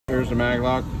the mag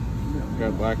lock.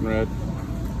 Got black and red.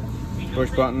 Push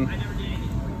button.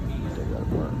 Take that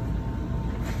apart.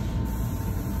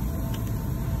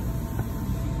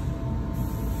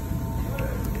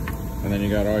 And then you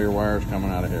got all your wires coming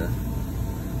out of here.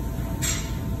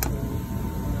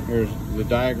 Here's the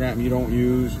diagram. You don't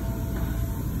use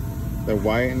the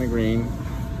white and the green.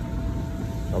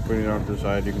 I'll put it off to the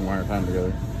side. You can wire time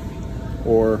together.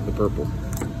 Or the purple.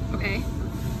 Okay.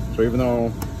 So even though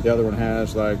the other one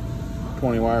has like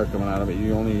 20 wires coming out of it,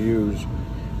 you only use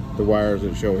the wires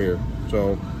that show here.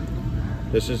 So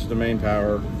this is the main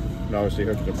power. It obviously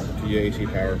hooks to your AC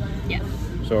power. Yeah.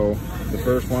 So the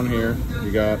first one here,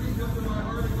 you got,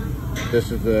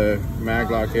 this is the mag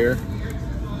lock here.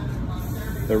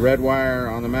 The red wire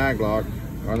on the mag lock,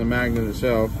 on the magnet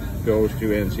itself, goes to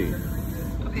NC.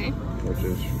 Okay. Which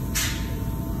is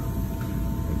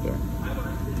right there.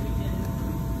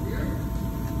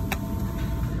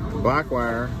 The black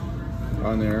wire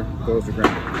on there goes to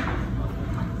ground.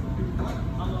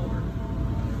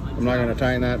 I'm not going to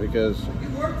tighten that because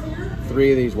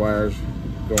 3 of these wires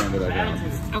go into that ground.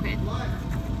 Okay.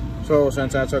 So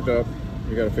since that's hooked up,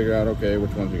 you got to figure out, okay,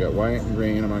 which ones you got, white and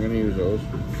green. I'm not going to use those.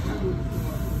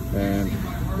 And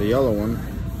the yellow one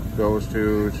goes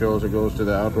to, it shows it goes to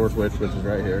the outdoor switch, which is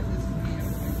right here.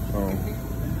 So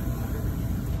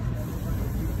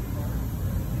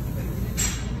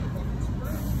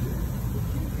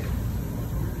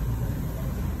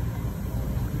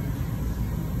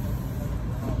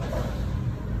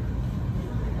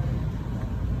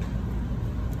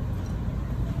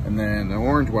and then the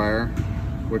orange wire,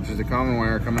 which is the common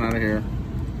wire coming out of here,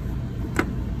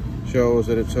 shows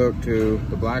that it's hooked to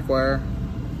the black wire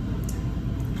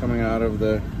coming out of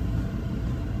the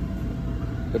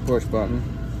push button.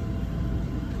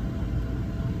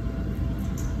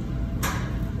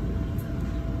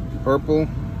 Purple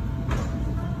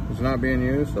is not being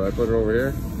used, so I put it over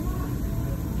here.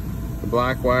 The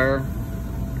black wire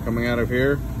coming out of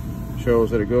here shows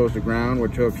that it goes to ground,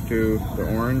 which hooks to the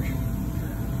orange.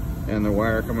 And the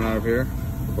wire coming out of here,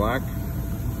 the black.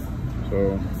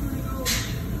 So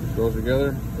it goes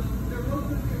together.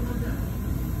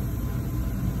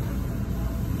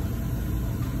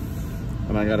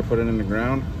 And I got to put it in the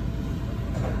ground.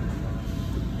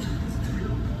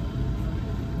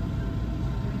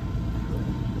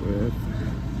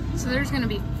 So there's going to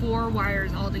be 4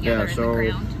 wires all together in the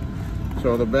ground.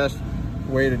 So the best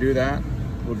way to do that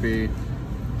would be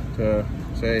to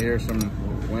say, here's some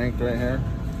length right here.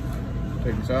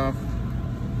 Take this off.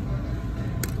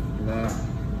 Do that.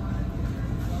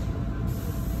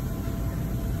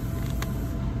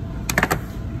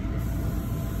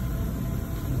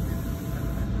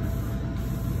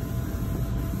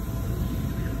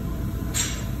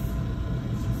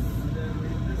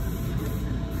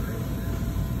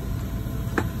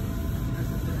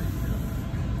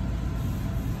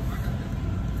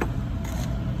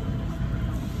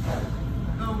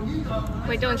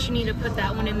 Wait, don't you need to put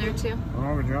that one in there too?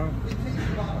 Oh, good job.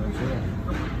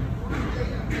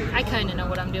 I kind of know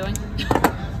what I'm doing.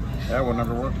 That will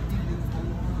never work.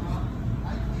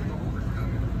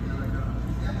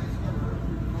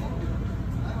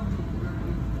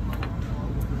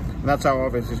 And that's how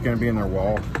obvious it's going to be in their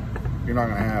wall. You're not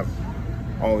going to have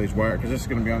all these wires, because this is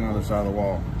going to be on the other side of the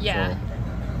wall. Yeah.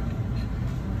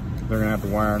 So they're going to have to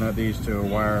wire nut these to a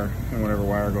wire, and whatever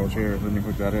wire goes here, then you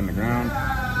put that in the ground.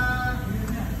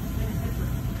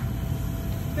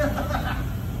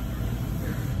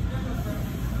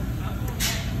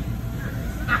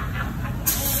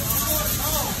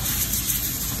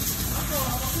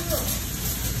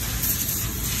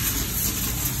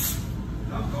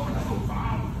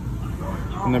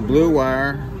 And the blue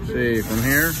wire, see from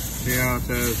here, see how it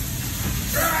says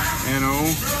NO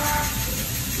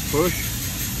push,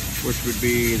 which would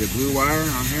be the blue wire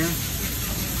on here.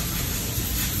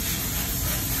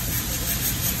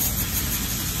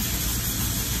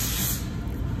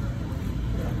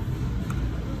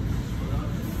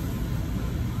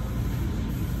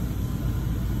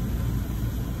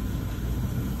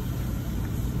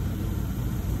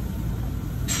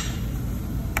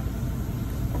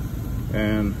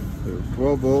 And the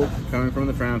 12 volt coming from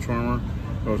the transformer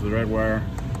goes to the red wire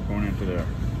going into there.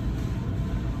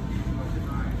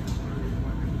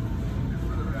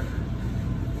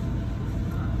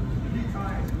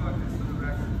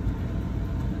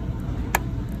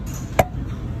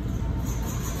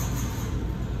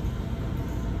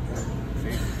 See,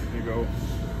 there you go.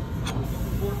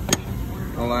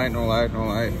 No light, no light, no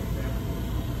light.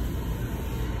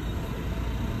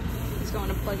 Just going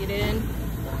to plug it in.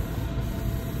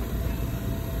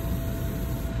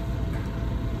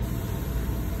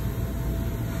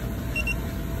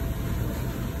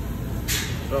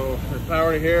 So there's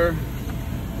power to here,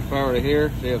 power to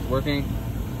here. See, it's working.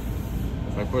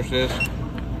 If I push this,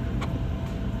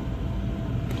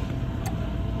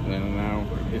 then now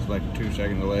it's like a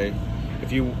 2-second delay.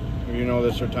 If you know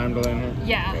this, there's time delay in here?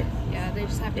 Yeah. Okay. Yeah, they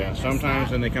just have to adjust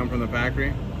sometimes that. when they come from the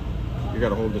factory, you got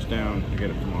to hold this down to get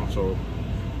it to come off. So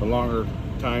the longer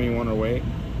time you want to wait,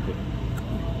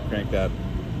 crank that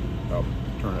up,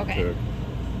 turn it to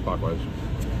clockwise.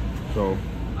 So,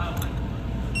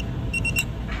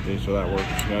 see, so that works.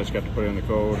 You just got to put in the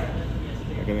code.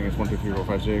 I think it's 1, 2, 3, 4,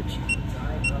 5, 6.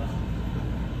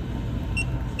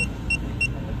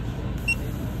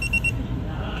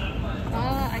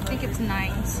 I think it's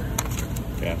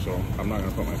 9s. Yeah, so I'm not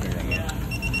gonna put my finger in there.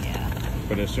 Yeah.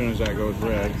 But as soon as that goes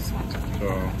red, 1, 2, 3, 4,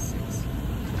 5, 6.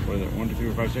 What is it? 1, 2, 3,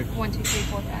 4, 5, 6? 1, 2, 3,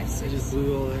 4, 5, 6. I just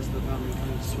blew all this stuff out and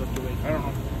kind of swept away. I don't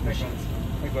know. Makes sense.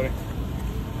 Thanks, buddy.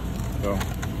 So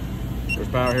there's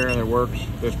power here that works.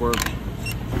 This works.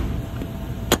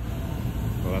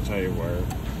 So that's how you wire it.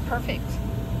 Perfect.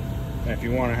 And if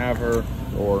you want to have her,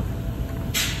 or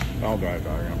I'll drive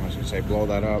diagram. I was gonna say blow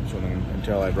that up. So then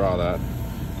until I draw that,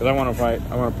 because I want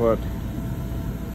to put